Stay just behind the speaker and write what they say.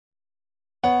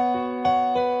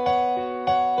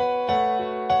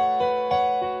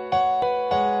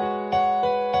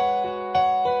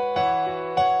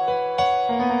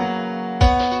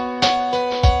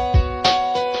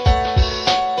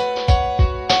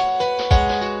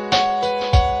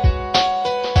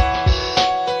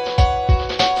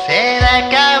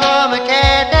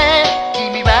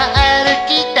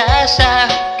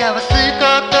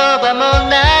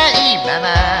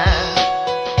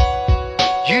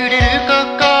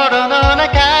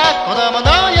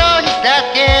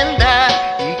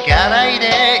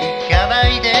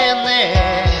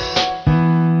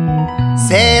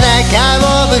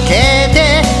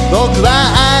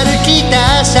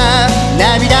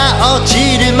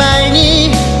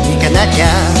なきゃ。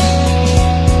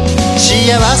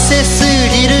幸せす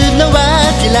ぎるのは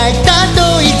嫌いだと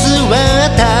偽っ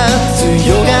た強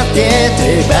がって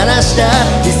手放した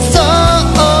理想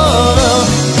の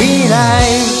未来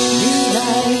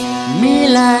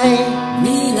未来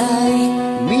未来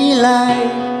未来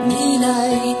未来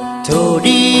取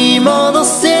り戻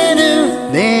せる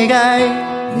願い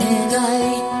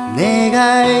願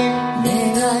い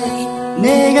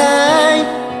願い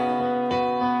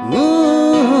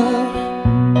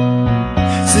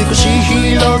少し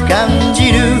広感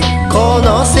じるこ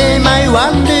の狭いワ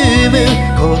ンルーム、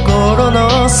心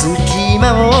の隙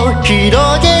間を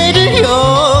広げるよ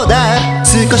うだ。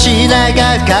少し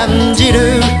長く感じ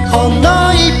るほんの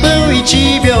1分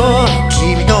1秒、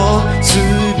君と過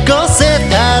ごせ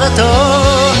たらと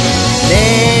願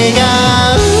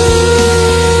う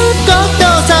こと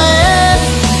さえ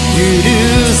許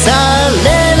され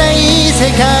ない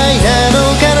世界なの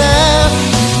かな。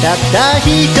たった一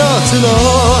つの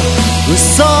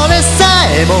嘘でさ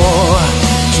えも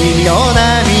君の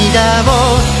涙を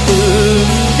生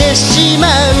んでしまう。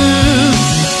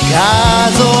数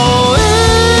え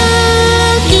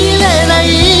きれない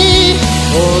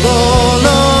ほどの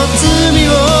罪を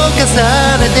重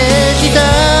ねてきた。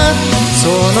そ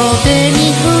の手に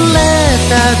触れ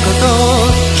たこと、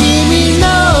君の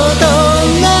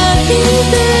隣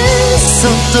でそっ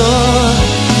と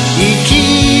生き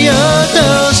よう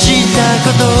とした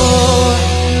こと。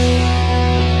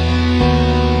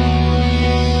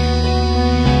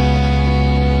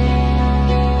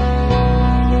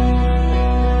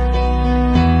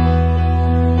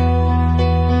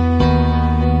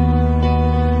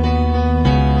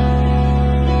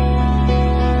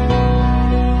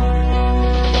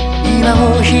今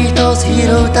を一つ拾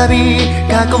うたび、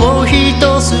過去を一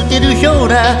つ捨てるよう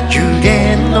な有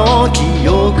限の記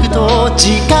憶と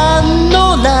時間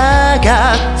の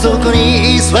中、そこ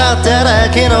に居座っただ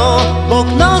けの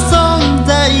僕の存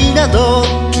在など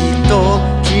きっと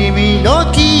君の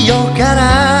記憶か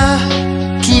ら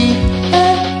消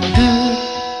える。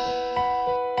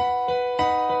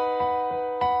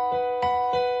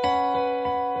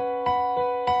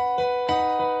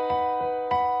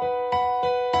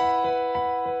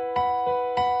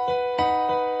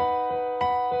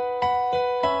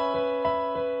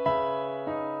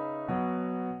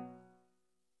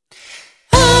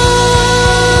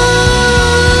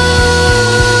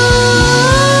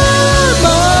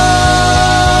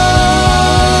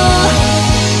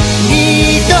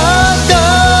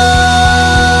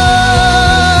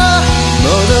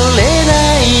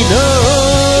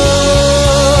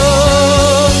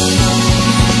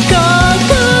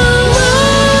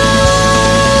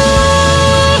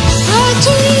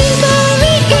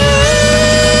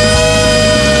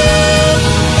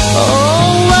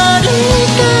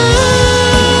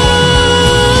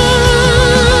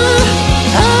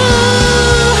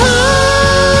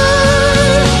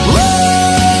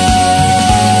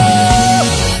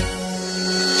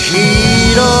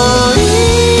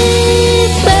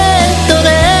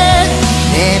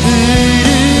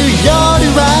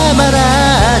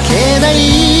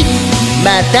ま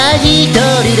た一人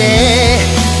で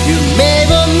夢を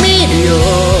見るよ。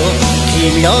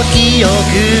君の記憶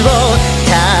を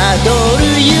たどる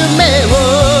夢を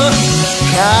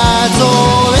数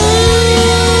え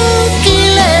き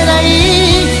れない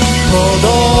ほど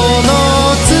の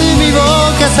罪を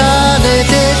重ね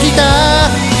てきた。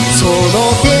その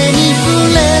手に触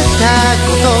れた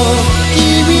こと、君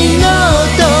の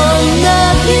隣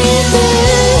で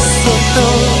そっと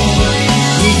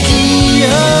生きよ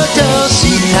うとし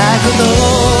たこと、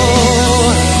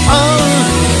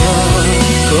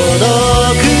孤独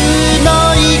の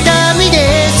痛みで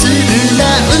償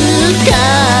うか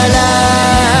ら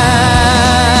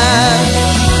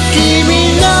君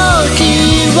の記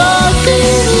憶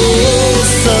に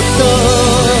そっと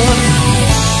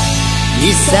い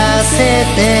させ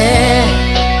て